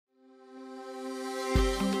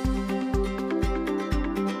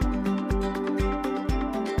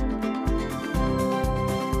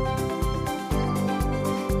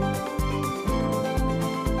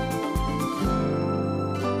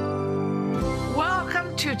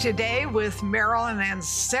to Today with Marilyn and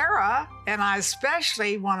Sarah, and I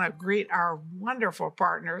especially want to greet our wonderful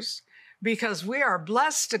partners because we are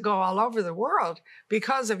blessed to go all over the world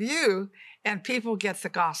because of you, and people get the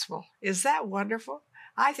gospel. Is that wonderful?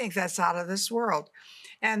 I think that's out of this world.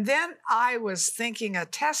 And then I was thinking a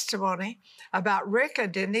testimony about Rick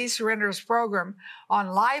and Denise Renner's program on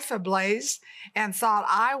Life Ablaze and thought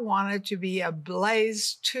I wanted to be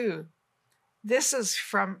ablaze too. This is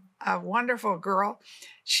from a wonderful girl.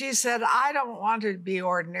 She said, I don't want to be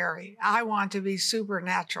ordinary. I want to be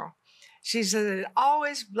supernatural. She said, it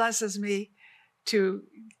always blesses me to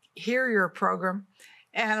hear your program.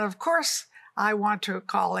 And of course, I want to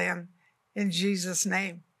call in Jesus'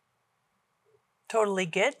 name. Totally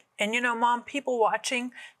get. And you know, Mom, people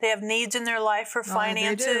watching, they have needs in their life for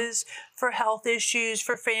finances, for health issues,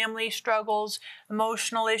 for family struggles,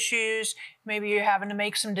 emotional issues. Maybe you're having to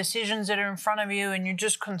make some decisions that are in front of you and you're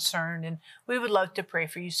just concerned. And we would love to pray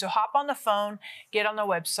for you. So hop on the phone, get on the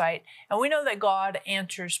website. And we know that God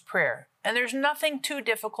answers prayer. And there's nothing too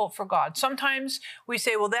difficult for God. Sometimes we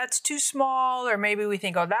say, well, that's too small. Or maybe we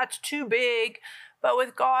think, oh, that's too big. But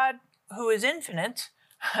with God, who is infinite,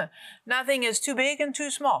 nothing is too big and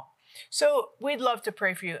too small. So we'd love to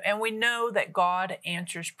pray for you. And we know that God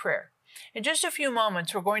answers prayer. In just a few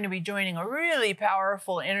moments, we're going to be joining a really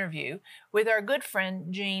powerful interview with our good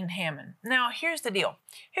friend, Jane Hamon. Now, here's the deal.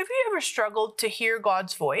 Have you ever struggled to hear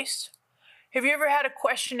God's voice? Have you ever had a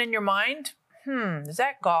question in your mind? Is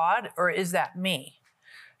that God or is that me?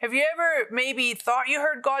 Have you ever maybe thought you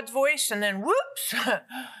heard God's voice and then whoops,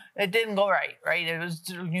 it didn't go right?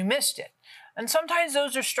 You missed it. And sometimes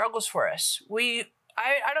those are struggles for us.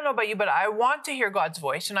 I don't know about you, but I want to hear God's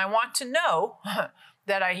voice and I want to know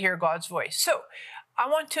that I hear God's voice. So I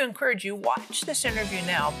want to encourage you, watch this interview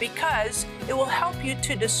now because it will help you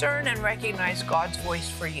to discern and recognize God's voice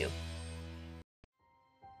for you.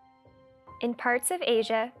 In parts of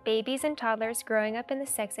Asia, babies and toddlers growing up in the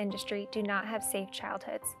sex industry do not have safe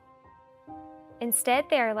childhoods. Instead,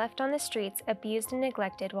 they are left on the streets, abused and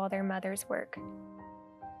neglected while their mothers work.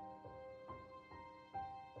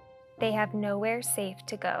 They have nowhere safe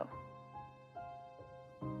to go.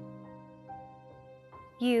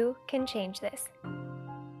 You can change this.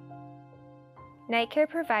 Night Care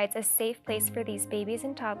provides a safe place for these babies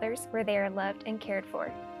and toddlers where they are loved and cared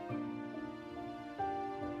for.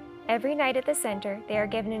 Every night at the center, they are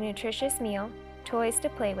given a nutritious meal, toys to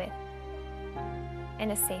play with,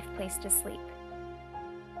 and a safe place to sleep.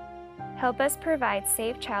 Help us provide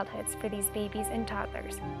safe childhoods for these babies and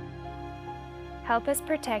toddlers. Help us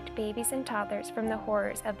protect babies and toddlers from the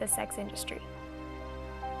horrors of the sex industry.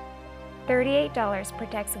 $38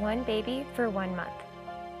 protects one baby for 1 month.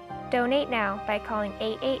 Donate now by calling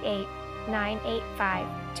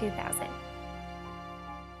 888-985-2000.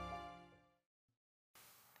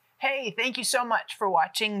 Hey, thank you so much for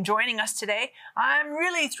joining us today. I'm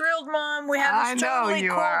really thrilled, Mom. We have this totally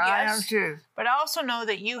cool guest. I am too. But I also know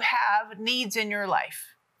that you have needs in your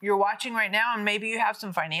life. You're watching right now, and maybe you have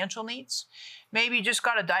some financial needs. Maybe you just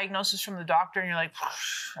got a diagnosis from the doctor, and you're like,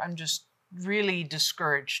 I'm just really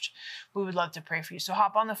discouraged. We would love to pray for you. So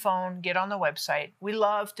hop on the phone, get on the website. We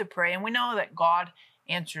love to pray, and we know that God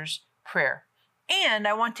answers prayer. And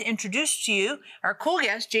I want to introduce to you our cool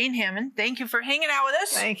guest, Jane Hamon. Thank you for hanging out with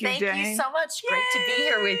us. Thank you, Jane. Thank you so much. Great to be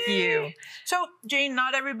here with you. So, Jane,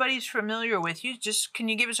 not everybody's familiar with you. Just can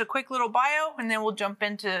you give us a quick little bio, and then we'll jump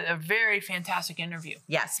into a very fantastic interview.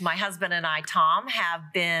 Yes, my husband and I, Tom,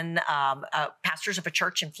 have been pastors of a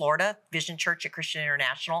church in Florida, Vision Church at Christian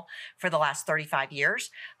International, for the last 35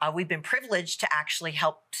 years. We've been privileged to actually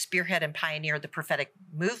help spearhead and pioneer the prophetic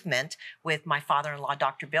movement with my father-in-law,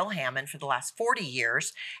 Dr. Bill Hamon, for the last 40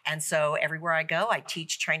 years. And so everywhere I go, I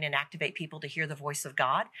teach, train, and activate people to hear the voice of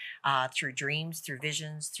God through dreams, through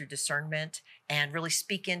visions, through discernment, and really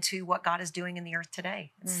speak into what God is doing in the earth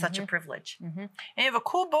today. It's such a privilege. And you have a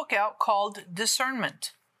cool book out called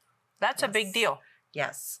Discernment. That's a big deal.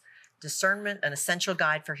 Yes. Discernment, an essential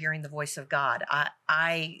guide for hearing the voice of God.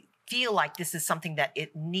 I feel like this is something that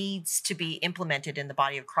it needs to be implemented in the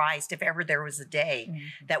body of Christ. If ever there was a day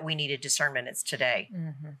that we needed discernment, it's today.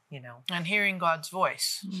 You know, and hearing God's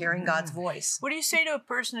voice. Hearing God's voice. What do you say to a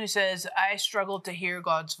person who says, "I struggle to hear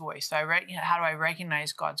God's voice"? How do I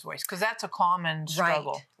recognize God's voice? Because that's a common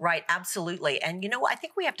struggle. Right, absolutely. And you know, I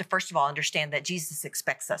think we have to first of all understand that Jesus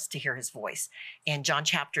expects us to hear His voice. In John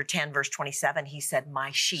chapter 10, verse 27, He said,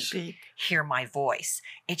 "My sheep hear my voice."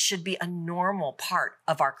 It should be a normal part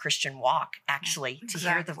of our Christian Christian walk, actually, to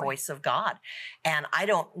hear the Exactly. voice of God. And I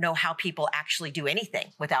don't know how people actually do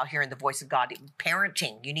anything without hearing the voice of God.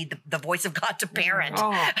 Parenting, you need the voice of God to parent.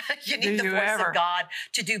 Oh, You do need the you voice ever. of God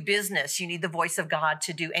to do business. You need the voice of God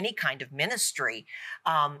to do any kind of ministry.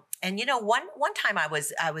 And you know, one time I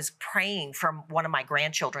was praying for one of my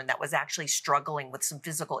grandchildren that was actually struggling with some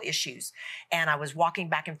physical issues, and I was walking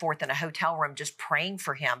back and forth in a hotel room just praying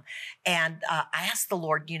for him. And I asked the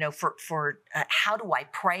Lord, you know, for how do I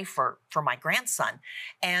pray for my grandson?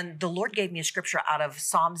 And the Lord gave me a scripture out of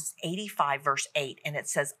Psalms 85 verse 8, and it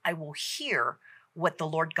says, "I will hear what the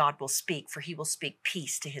Lord God will speak, for he will speak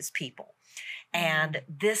peace to his people." And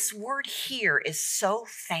this word here is so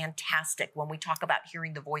fantastic when we talk about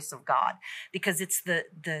hearing the voice of God, because it's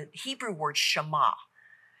the Hebrew word shema.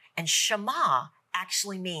 And shema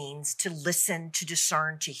actually means to listen, to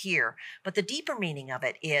discern, to hear. But the deeper meaning of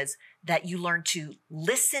it is that you learn to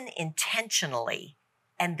listen intentionally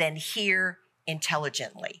and then hear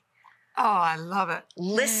intelligently. Oh, I love it.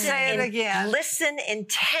 Listen, Say it again. Listen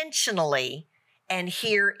intentionally and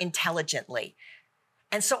hear intelligently.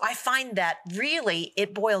 And so I find that really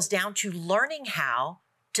it boils down to learning how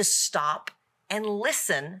to stop and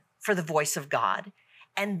listen for the voice of God,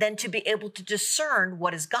 and then to be able to discern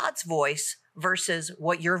what is God's voice versus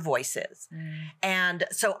what your voice is. And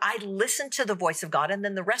so I listen to the voice of God, and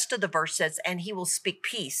then the rest of the verse says, "And he will speak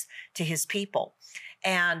peace to his people."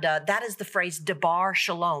 And that is the phrase debar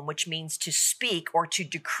shalom, which means to speak or to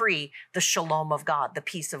decree the shalom of God, the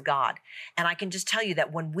peace of God. And I can just tell you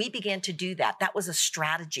that when we began to do that, that was a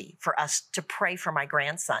strategy for us to pray for my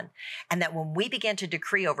grandson. And that when we began to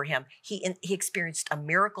decree over him, he experienced a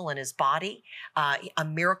miracle in his body, a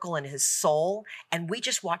miracle in his soul. And we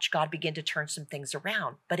just watched God begin to turn some things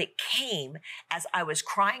around. But it came as I was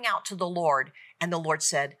crying out to the Lord, and the Lord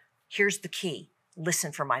said, "Here's the key.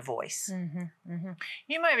 Listen for my voice."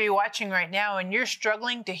 You might be watching right now and you're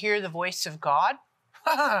struggling to hear the voice of God.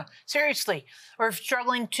 Seriously. Or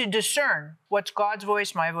struggling to discern what's God's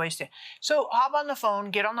voice, my voice. So hop on the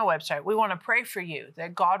phone, get on the website. We want to pray for you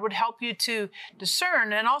that God would help you to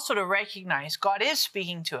discern and also to recognize God is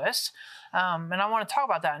speaking to us. And I want to talk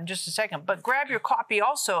about that in just a second. But grab your copy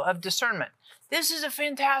also of Discernment. This is a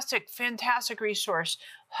fantastic, fantastic resource.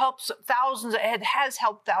 Helps thousands, it has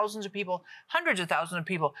helped thousands of people, hundreds of thousands of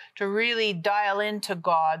people to really dial into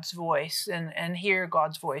God's voice and hear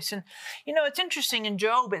God's voice. And, you know, it's interesting in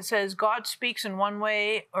Job, it says God speaks in one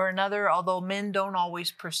way or another, although men don't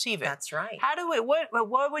always perceive it. That's right. How do we,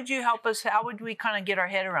 what would you help us, how would we kind of get our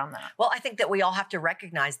head around that? Well, I think that we all have to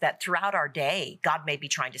recognize that throughout our day, God may be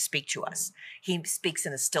trying to speak to us. He speaks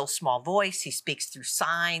in a still small voice. He speaks through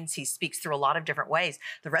signs. He speaks through a lot of different ways.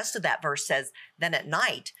 The rest of that verse says, then at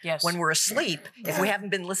night, Yes. when we're asleep, if we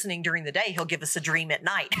haven't been listening during the day, he'll give us a dream at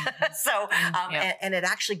night. So, and it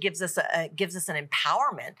actually gives us an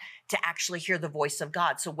empowerment to actually hear the voice of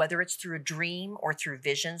God. So whether it's through a dream or through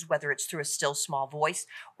visions, whether it's through a still small voice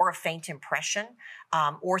or a faint impression,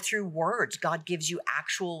 or through words, God gives you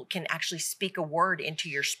can actually speak a word into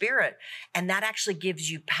your spirit. And that actually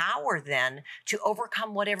gives you power then to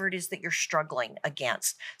overcome whatever it is that you're struggling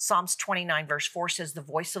against. Psalms 29 verse 4 says, "The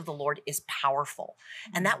voice of the Lord is powerful."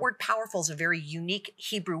 And that word powerful is a very unique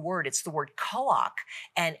Hebrew word. It's the word koach.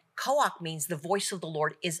 And koach means the voice of the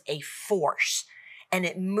Lord is a force. And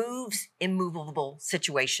it moves immovable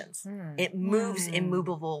situations. It moves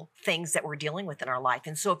immovable things that we're dealing with in our life.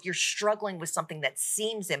 And so if you're struggling with something that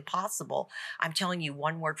seems impossible, I'm telling you,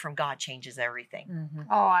 one word from God changes everything.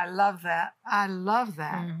 Oh, I love that. I love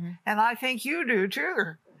that. And I think you do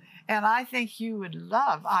too. And I think you would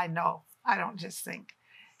love, I know, I don't just think,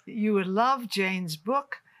 you would love Jane's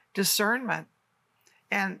book, Discernment.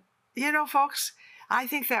 And, you know, folks, I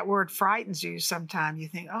think that word frightens you sometimes. You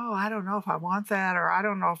think, oh, I don't know if I want that, or I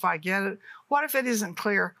don't know if I get it. What if it isn't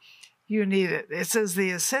clear? You need it. It says the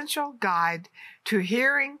essential guide to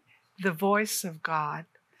hearing the voice of God.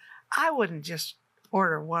 I wouldn't just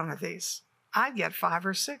order one of these. I'd get 5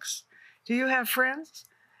 or 6. Do you have friends?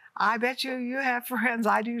 I bet you have friends,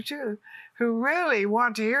 I do too, who really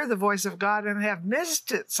want to hear the voice of God and have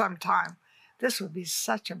missed it sometime. This would be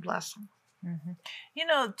such a blessing. You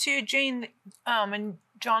know, to Jane, in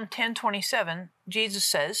John 10:27, Jesus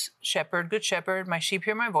says, "Shepherd, good shepherd, my sheep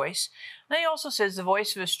hear my voice." And he also says, "The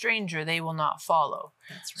voice of a stranger they will not follow."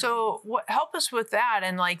 That's right. So help us with that,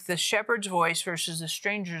 and like the shepherd's voice versus the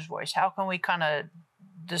stranger's voice. How can we kind of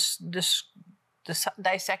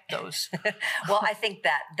dissect those. Well, I think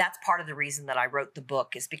that's part of the reason that I wrote the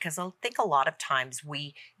book, is because I think a lot of times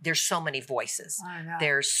there's so many voices. I know.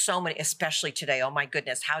 There's so many, especially today. Oh my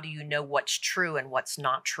goodness, how do you know what's true and what's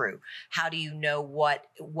not true? How do you know what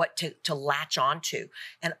to latch onto?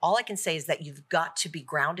 And all I can say is that you've got to be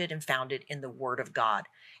grounded and founded in the Word of God.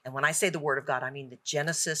 And when I say the Word of God, I mean the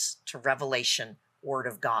Genesis to Revelation Word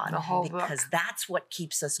of God, The whole because book. that's what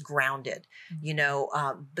keeps us grounded. You know,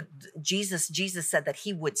 but Jesus said that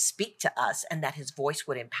he would speak to us and that his voice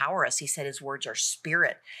would empower us. He said his words are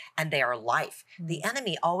spirit and they are life. The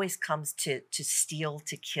enemy always comes to steal,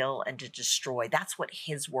 to kill, and to destroy. That's what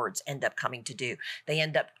his words end up coming to do. They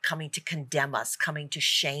end up coming to condemn us, coming to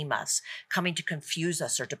shame us, coming to confuse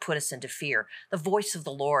us, or to put us into fear. The voice of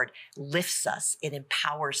the Lord lifts us. It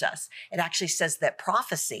empowers us. It actually says that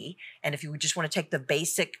prophecy, and if you just want to take the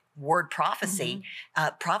basic word prophecy,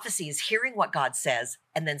 prophecy is hearing what God says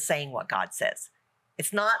and then saying what God says.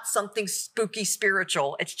 It's not something spooky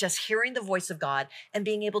spiritual. It's just hearing the voice of God and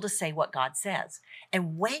being able to say what God says.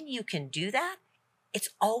 And when you can do that, it's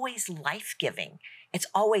always life-giving. It's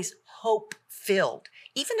always hope-filled.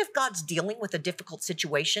 Even if God's dealing with a difficult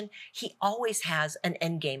situation, he always has an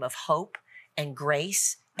end game of hope and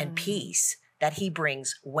grace and peace that he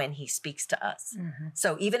brings when he speaks to us.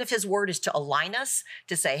 So even if his word is to align us,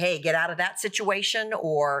 to say, hey, get out of that situation,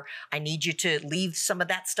 or I need you to leave some of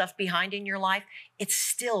that stuff behind in your life, it's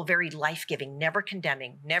still very life-giving, never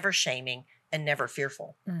condemning, never shaming, and never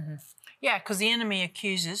fearful. Yeah, because the enemy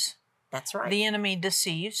accuses. That's right. The enemy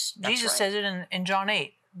deceives. That's Jesus right. says it in John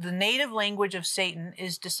 8. The native language of Satan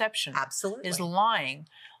is deception. Absolutely. Is lying.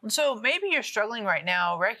 And so maybe you're struggling right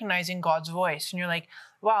now recognizing God's voice, and you're like,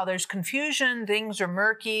 wow, there's confusion, things are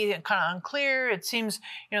murky and kind of unclear. It seems,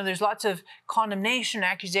 there's lots of condemnation,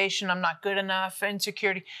 accusation, I'm not good enough,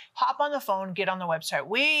 insecurity. Hop on the phone, get on the website.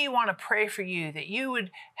 We want to pray for you that you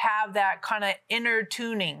would have that kind of inner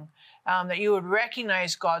tuning, that you would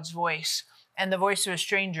recognize God's voice and the voice of a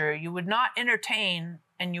stranger. You would not entertain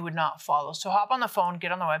and you would not follow. So hop on the phone,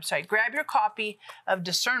 get on the website, grab your copy of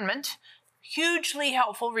Discernment. Hugely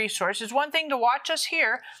helpful resource. It's one thing to watch us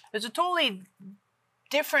here. There's a totally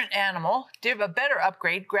different animal, a better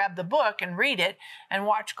upgrade. Grab the book and read it and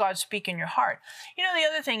watch God speak in your heart. The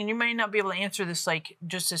other thing, and you may not be able to answer this like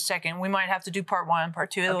just a second. We might have to do part 1,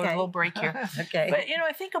 part 2. A little break here. Okay. But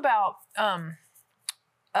I think about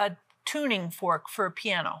a tuning fork for a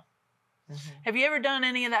piano. Have you ever done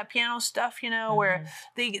any of that piano stuff, where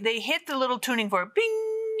they hit the little tuning fork, bing,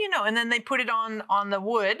 and then they put it on the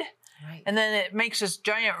wood. Right. And then it makes this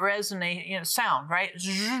giant resonate, sound, right?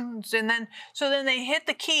 And then they hit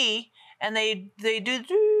the key and they do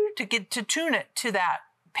to tune it to that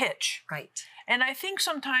pitch. Right. And I think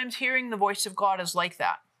sometimes hearing the voice of God is like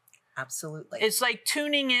that. Absolutely. It's like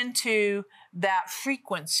tuning into that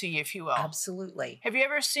frequency, if you will. Absolutely. Have you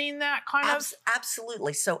ever seen that kind of?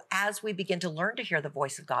 Absolutely. So as we begin to learn to hear the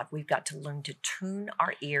voice of God, we've got to learn to tune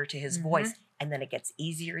our ear to his voice. And then it gets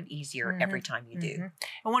easier and easier every time you do.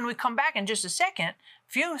 And when we come back in just a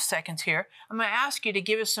few seconds here, I'm going to ask you to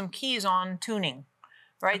give us some keys on tuning,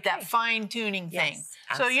 right? Okay. That fine tuning thing. Yes,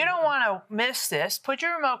 So you don't absolutely. want to miss this. Put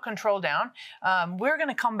your remote control down. We're going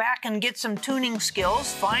to come back and get some tuning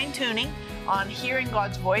skills, fine tuning on hearing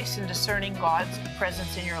God's voice and discerning God's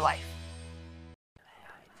presence in your life.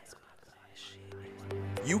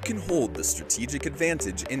 You can hold the strategic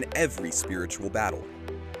advantage in every spiritual battle.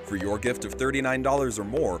 For your gift of $39 or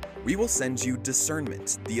more, we will send you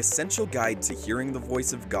Discernment, the essential guide to hearing the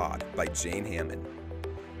voice of God by Jane Hamon.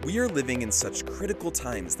 We are living in such critical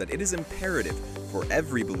times that it is imperative for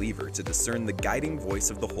every believer to discern the guiding voice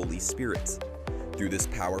of the Holy Spirit. Through this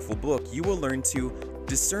powerful book, you will learn to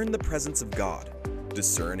discern the presence of God,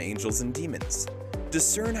 discern angels and demons,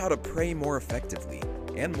 discern how to pray more effectively,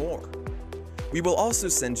 and more. We will also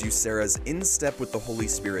send you Sarah's In Step with the Holy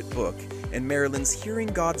Spirit book and Marilyn's Hearing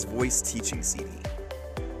God's Voice teaching CD.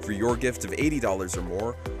 For your gift of $80 or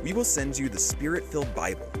more, we will send you the Spirit-Filled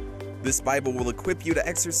Bible. This Bible will equip you to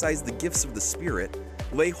exercise the gifts of the Spirit,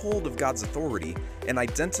 lay hold of God's authority, and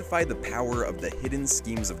identify the power of the hidden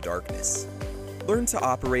schemes of darkness. Learn to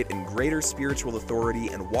operate in greater spiritual authority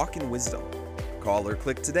and walk in wisdom. Call or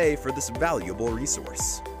click today for this valuable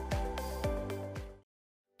resource.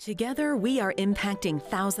 Together, we are impacting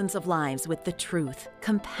thousands of lives with the truth,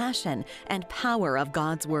 compassion, and power of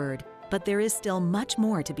God's Word. But there is still much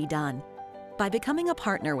more to be done. By becoming a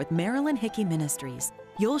partner with Marilyn Hickey Ministries,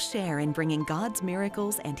 you'll share in bringing God's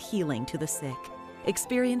miracles and healing to the sick,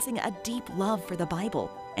 experiencing a deep love for the Bible,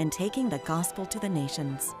 and taking the gospel to the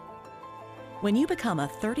nations. When you become a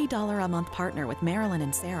 $30 a month partner with Marilyn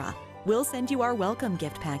and Sarah, We'll send you our welcome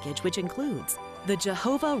gift package, which includes the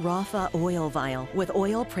Jehovah Rapha oil vial with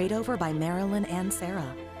oil prayed over by Marilyn and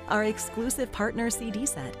Sarah, our exclusive partner CD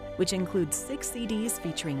set, which includes 6 CDs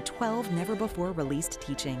featuring 12 never-before-released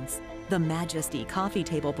teachings, the Majesty Coffee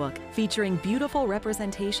Table Book featuring beautiful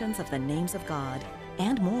representations of the names of God,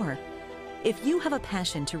 and more. If you have a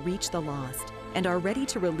passion to reach the lost and are ready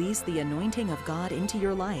to release the anointing of God into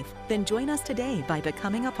your life, then join us today by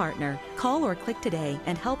becoming a partner. Call or click today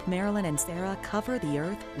and help Marilyn and Sarah cover the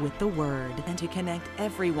earth with the Word and to connect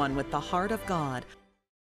everyone with the heart of God.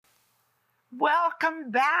 Welcome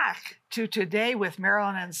back to Today with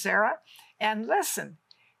Marilyn and Sarah. And listen,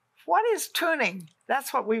 what is tuning?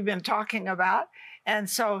 That's what we've been talking about. And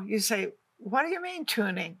so you say, what do you mean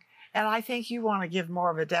tuning? And I think you want to give more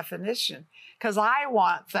of a definition, because I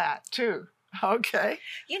want that too. Okay.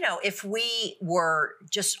 You know, if we were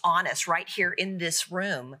just honest right here in this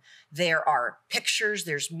room, there are pictures,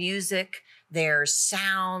 there's music, there's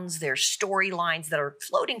sounds, there's storylines that are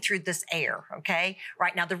floating through this air, okay?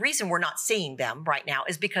 Right now, the reason we're not seeing them right now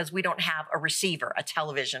is because we don't have a receiver, a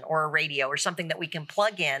television or a radio or something that we can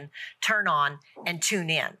plug in, turn on, and tune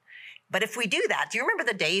in. But if we do that, do you remember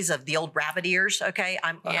the days of the old rabbit ears? Okay,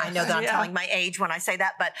 I know that I'm telling my age when I say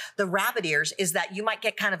that, but the rabbit ears is that you might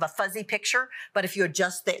get kind of a fuzzy picture, but if you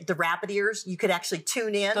adjust the rabbit ears, you could actually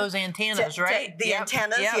tune in. Those antennas, right? The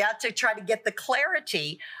antennas, to try to get the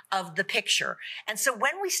clarity of the picture. And so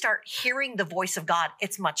when we start hearing the voice of God,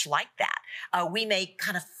 it's much like that. We may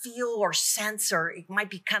kind of feel or sense, or it might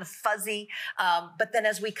be kind of fuzzy, but then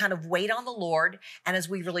as we kind of wait on the Lord and as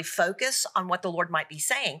we really focus on what the Lord might be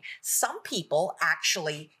saying, some people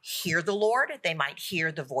actually hear the Lord. They might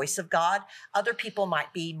hear the voice of God. Other people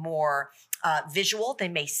might be more visual. They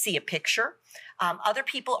may see a picture. Other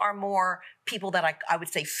people are more people that I would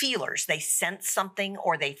say feelers. They sense something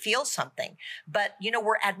or they feel something. But, you know,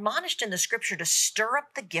 we're admonished in the scripture to stir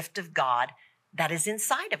up the gift of God that is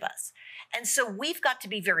inside of us. And so we've got to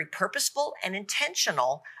be very purposeful and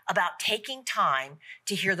intentional about taking time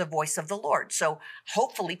to hear the voice of the Lord. So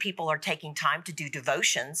hopefully people are taking time to do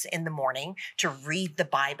devotions in the morning, to read the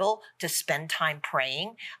Bible, to spend time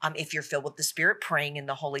praying. If you're filled with the Spirit, praying in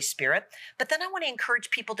the Holy Spirit. But then I want to encourage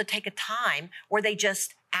people to take a time where they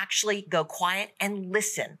just actually go quiet and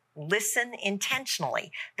listen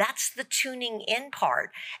intentionally. That's the tuning in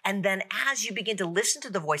part. And then as you begin to listen to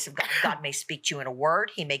the voice of God, God may speak to you in a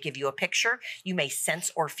word. He may give you a picture. You may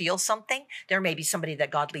sense or feel something. There may be somebody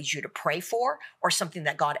that God leads you to pray for, or something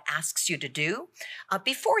that God asks you to do.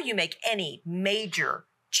 Before you make any major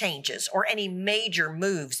changes or any major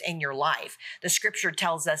moves in your life, the scripture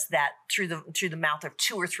tells us that through the mouth of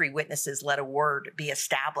 2 or 3 witnesses, let a word be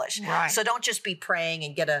established. Right. So don't just be praying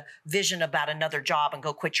and get a vision about another job and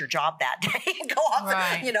go quit your job that day and go off.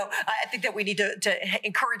 Right. And, I think that we need to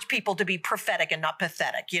encourage people to be prophetic and not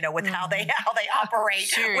pathetic, with how they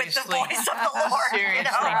operate with the voice of the Lord.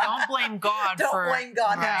 Seriously, don't blame God. Don't blame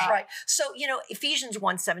God. Right. That's right. So, Ephesians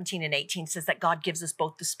 1:17 and 18 says that God gives us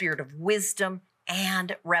both the spirit of wisdom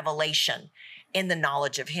and revelation in the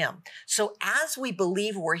knowledge of him. So as we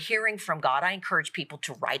believe we're hearing from God, I encourage people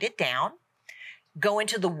to write it down, go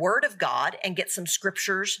into the Word of God and get some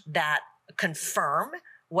scriptures that confirm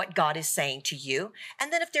what God is saying to you.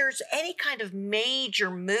 And then if there's any kind of major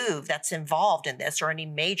move that's involved in this, or any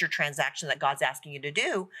major transaction that God's asking you to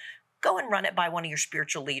do, go and run it by one of your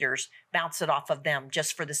spiritual leaders, bounce it off of them,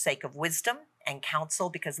 just for the sake of wisdom and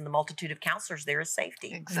counsel, because in the multitude of counselors, there is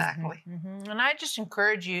safety. Exactly. Mm-hmm. And I just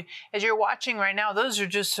encourage you, as you're watching right now, those are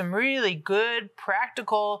just some really good,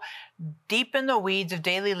 practical, deep in the weeds of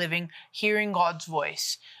daily living, hearing God's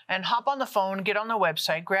voice. And hop on the phone, get on the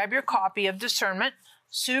website, grab your copy of Discernment.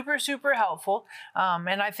 Super, super helpful.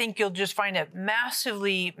 And I think you'll just find it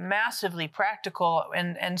massively, massively practical.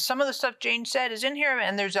 And some of the stuff Jane said is in here,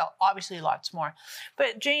 and there's obviously lots more.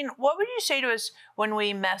 But Jane, what would you say to us when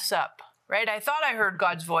we mess up? Right? I thought I heard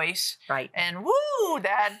God's voice. Right. And woo,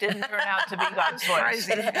 that didn't turn out to be God's voice.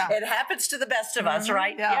 It happens to the best of us,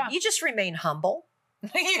 right? Yeah. You just remain humble.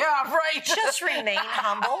 Yeah, right. Just remain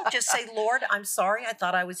humble. Just say, Lord, I'm sorry. I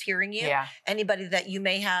thought I was hearing you. Yeah. Anybody that you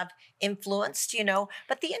may have influenced,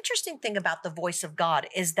 But the interesting thing about the voice of God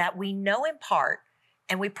is that we know in part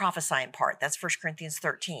and we prophesy in part. That's 1 Corinthians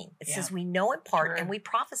 13. It says we know in part and we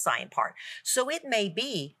prophesy in part. So it may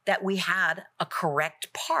be that we had a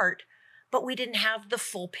correct part, but we didn't have the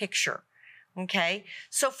full picture. Okay.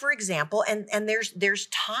 So for example, and there's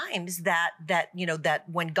times that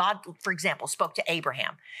when God, for example, spoke to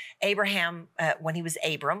Abraham, when he was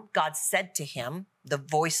Abram, God said to him, the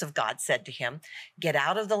voice of God said to him, get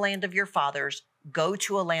out of the land of your fathers, go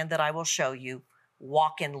to a land that I will show you,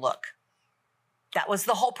 walk and look. That was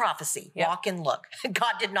the whole prophecy. Yep. Walk and look.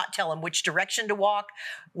 God did not tell him which direction to walk,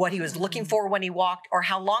 what he was looking for when he walked, or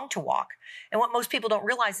how long to walk. And what most people don't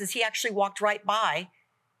realize is he actually walked right by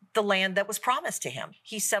the land that was promised to him.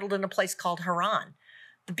 He settled in a place called Haran.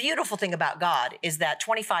 The beautiful thing about God is that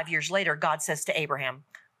 25 years later, God says to Abraham,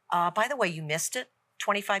 by the way, you missed it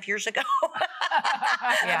 25 years ago.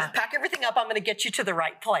 Yeah. Pack everything up. I'm going to get you to the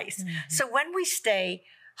right place. So when we stay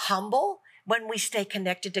humble, when we stay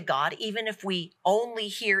connected to God, even if we only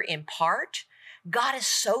hear in part, God is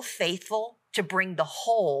so faithful to bring the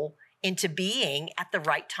whole into being at the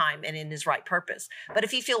right time and in his right purpose. But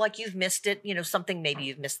if you feel like you've missed it, something, maybe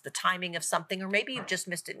you've missed the timing of something, or maybe you've just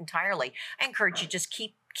missed it entirely, I encourage you just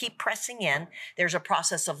keep pressing in. There's a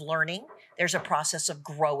process of learning. There's a process of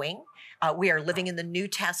growing. We are living in the New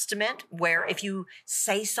Testament, where if you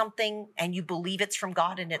say something and you believe it's from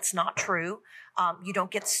God and it's not true, you don't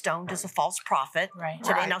get stoned as a false prophet. Right.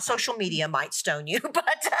 Today, Right. now social media might stone you, but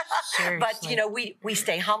Seriously. we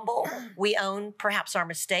stay humble. We own perhaps our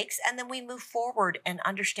mistakes, and then we move forward and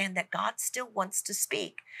understand that God still wants to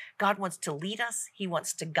speak. God wants to lead us. He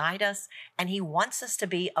wants to guide us, and he wants us to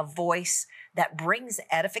be a voice that brings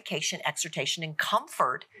edification, exhortation, and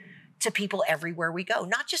comfort to people everywhere we go,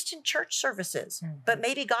 not just in church services, but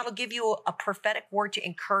maybe God will give you a prophetic word to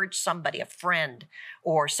encourage somebody, a friend,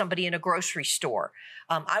 or somebody in a grocery store.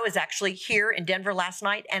 I was actually here in Denver last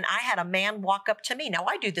night, and I had a man walk up to me. Now,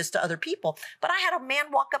 I do this to other people, but I had a man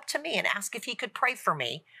walk up to me and ask if he could pray for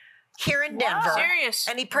me here in Denver. Serious.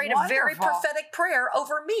 And he prayed a very Wonderful. prophetic prayer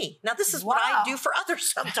over me. Now, this is what I Wow. do for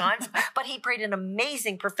others sometimes, but he prayed an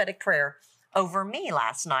amazing prophetic prayer over me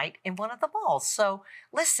last night in one of the malls. So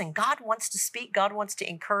listen, God wants to speak, God wants to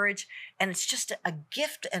encourage, and it's just a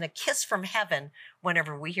gift and a kiss from heaven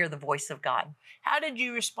whenever we hear the voice of God. How did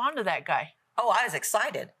you respond to that guy? Oh, I was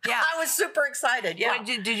excited. Yeah. I was super excited. Yeah. What,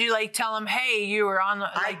 did you tell him, hey, you were on the...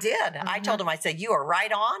 I did. I told him, I said, you are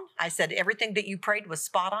right on. I said, everything that you prayed was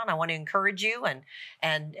spot on. I want to encourage you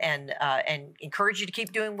and encourage you to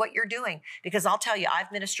keep doing what you're doing. Because I'll tell you,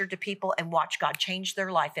 I've ministered to people and watched God change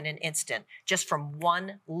their life in an instant, just from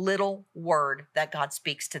one little word that God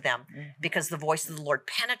speaks to them. Because the voice of the Lord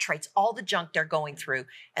penetrates all the junk they're going through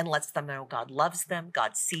and lets them know God loves them,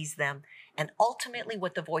 God sees them. And ultimately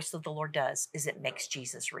what the voice of the Lord does is it makes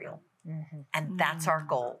Jesus real. And that's our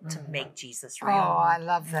goal, to make Jesus Oh, real. I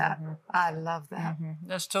love that. I love that.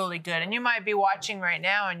 That's totally good. And you might be watching right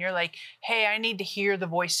now and you're like, hey, I need to hear the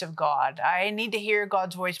voice of God. I need to hear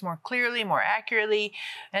God's voice more clearly, more accurately.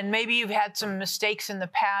 And maybe you've had some mistakes in the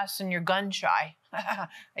past and you're gun shy. I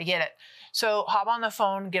get it. So hop on the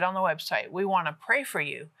phone, get on the website. We want to pray for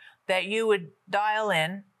you that you would dial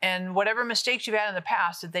in, and whatever mistakes you've had in the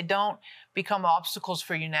past, that they don't become obstacles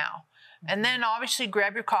for you now. And then obviously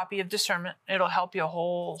grab your copy of Discernment. It'll help you a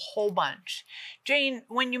whole bunch. Jane,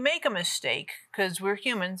 when you make a mistake, because we're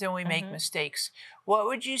humans and we make mistakes, what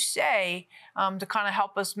would you say to kind of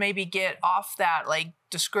help us maybe get off that, like,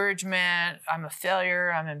 discouragement, I'm a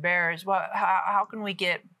failure, I'm embarrassed? How can we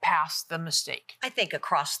get past the mistake? I think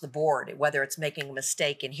across the board, whether it's making a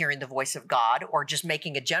mistake and hearing the voice of God or just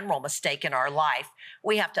making a general mistake in our life,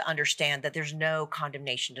 we have to understand that there's no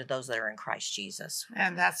condemnation to those that are in Christ Jesus.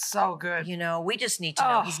 And that's so good. We just need to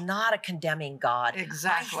know Oh. he's not a condemning God.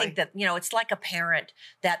 Exactly. I think that, it's like a parent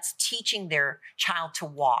that's teaching their child to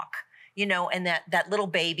walk, and that little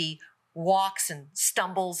baby walks and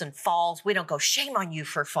stumbles and falls. We don't go, shame on you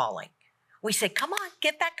for falling. We say, come on,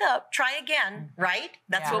 get back up, try again, right?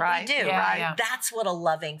 That's Yeah. what Right. we do. Yeah, Right. yeah. That's what a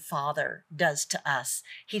loving father does to us.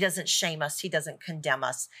 He doesn't shame us. He doesn't condemn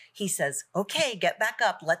us. He says, okay, get back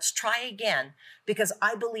up. Let's try again. Because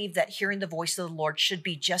I believe that hearing the voice of the Lord should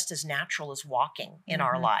be just as natural as walking in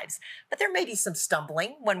our lives. But there may be some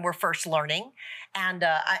stumbling when we're first learning. And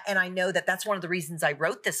I know that that's one of the reasons I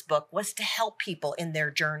wrote this book, was to help people in their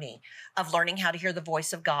journey of learning how to hear the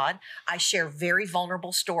voice of God. I share very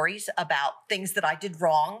vulnerable stories about things that I did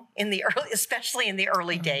wrong especially in the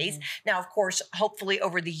early days. Now, of course, hopefully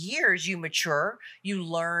over the years you mature, you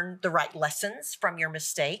learn the right lessons from your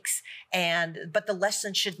mistakes, but the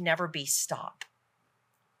lesson should never be stop.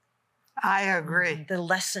 I agree. The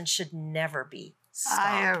lesson should never be stop.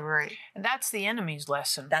 I agree. And that's the enemy's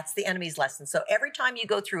lesson. That's the enemy's lesson. So every time you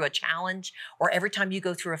go through a challenge or every time you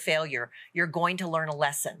go through a failure, you're going to learn a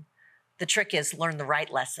lesson. The trick is learn the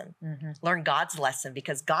right lesson. Learn God's lesson,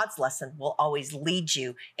 because God's lesson will always lead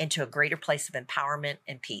you into a greater place of empowerment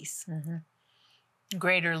and peace.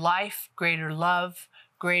 Greater life, greater love,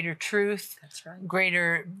 greater truth, That's right.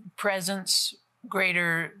 greater presence,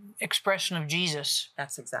 greater expression of Jesus.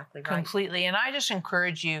 That's exactly right. Completely. And I just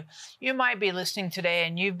encourage you, you might be listening today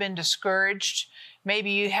and you've been discouraged.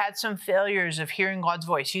 Maybe you had some failures of hearing God's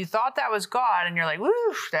voice. You thought that was God and you're like, woo,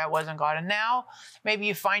 that wasn't God. And now maybe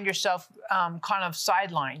you find yourself kind of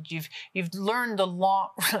sidelined. You've learned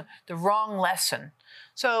the wrong lesson.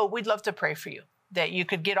 So we'd love to pray for you, that you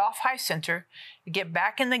could get off high center, get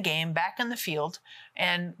back in the game, back in the field,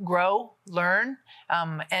 and grow, learn,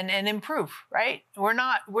 and improve, right?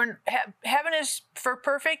 Heaven is for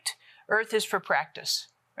perfect, earth is for practice,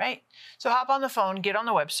 right? So hop on the phone, get on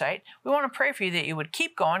the website. We want to pray for you that you would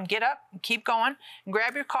keep going, get up, keep going, and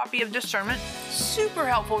grab your copy of Discernment. Super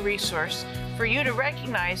helpful resource for you to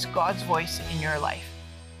recognize God's voice in your life.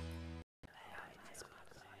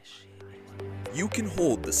 You can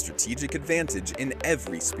hold the strategic advantage in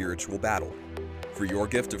every spiritual battle. For your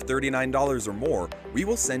gift of $39 or more, we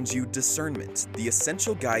will send you Discernment, the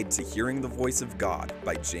essential guide to hearing the voice of God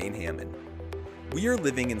by Jane Hamon. We are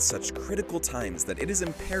living in such critical times that it is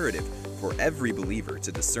imperative for every believer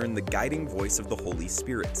to discern the guiding voice of the Holy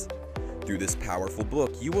Spirit. Through this powerful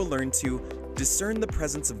book, you will learn to discern the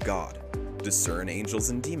presence of God, discern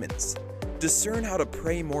angels and demons, discern how to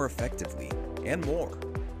pray more effectively, and more.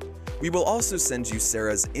 We will also send you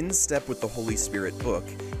Sarah's In Step with the Holy Spirit book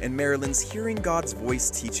and Marilyn's Hearing God's Voice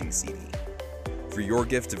teaching CD. For your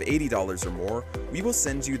gift of $80 or more, we will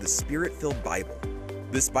send you the Spirit-Filled Bible.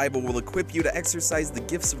 This Bible will equip you to exercise the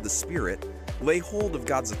gifts of the Spirit, lay hold of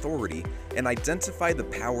God's authority, and identify the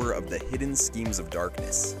power of the hidden schemes of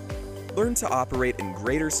darkness. Learn to operate in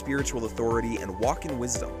greater spiritual authority and walk in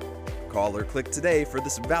wisdom. Call or click today for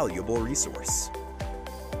this valuable resource.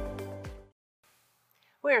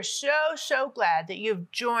 We are so glad that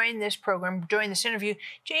you've joined this program, joined this interview.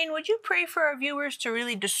 Jane, would you pray for our viewers to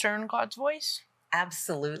really discern God's voice?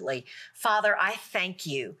 Absolutely. Father, I thank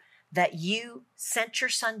you that you sent your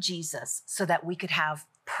son Jesus so that we could have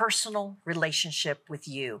personal relationship with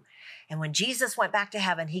you. And when Jesus went back to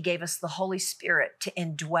heaven, he gave us the Holy Spirit to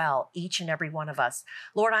indwell each and every one of us.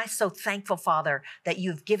 Lord, I'm so thankful, Father, that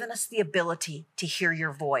you've given us the ability to hear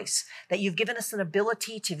your voice, that you've given us an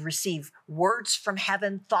ability to receive words from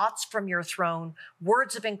heaven, thoughts from your throne,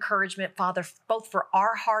 words of encouragement, Father, both for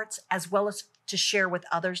our hearts as well as to share with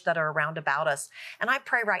others that are around about us. And I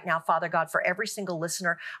pray right now, Father God, for every single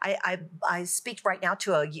listener. I speak right now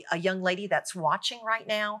to a young lady that's watching right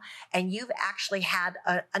now, and you've actually had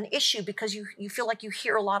an issue because you feel like you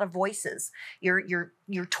hear a lot of voices. You're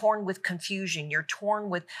torn with confusion. You're torn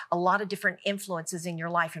with a lot of different influences in your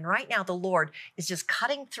life. And right now, the Lord is just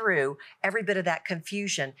cutting through every bit of that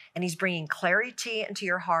confusion, and he's bringing clarity into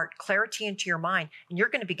your heart, clarity into your mind, and you're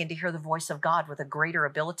going to begin to hear the voice of God with a greater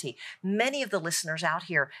ability. Many of the listeners out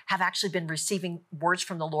here have actually been receiving words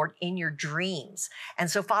from the Lord in your dreams. And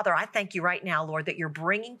so, Father, I thank you right now, Lord, that you're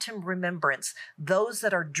bringing to remembrance those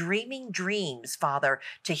that are dreaming dreams, Father,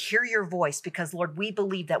 to hear your voice, because, Lord, we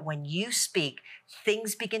believe that when you speak,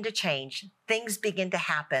 things begin to change, things begin to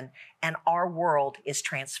happen, and our world is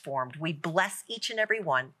transformed. We bless each and every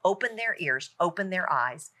one. Open their ears, open their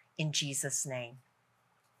eyes, in Jesus' name.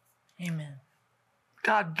 Amen.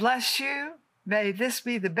 God bless you. May this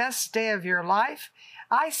be the best day of your life.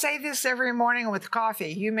 I say this every morning with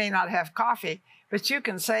coffee. You may not have coffee, but you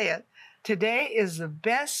can say it. Today is the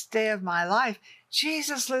best day of my life.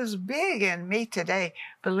 Jesus lives big in me today.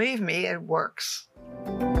 Believe me, it works.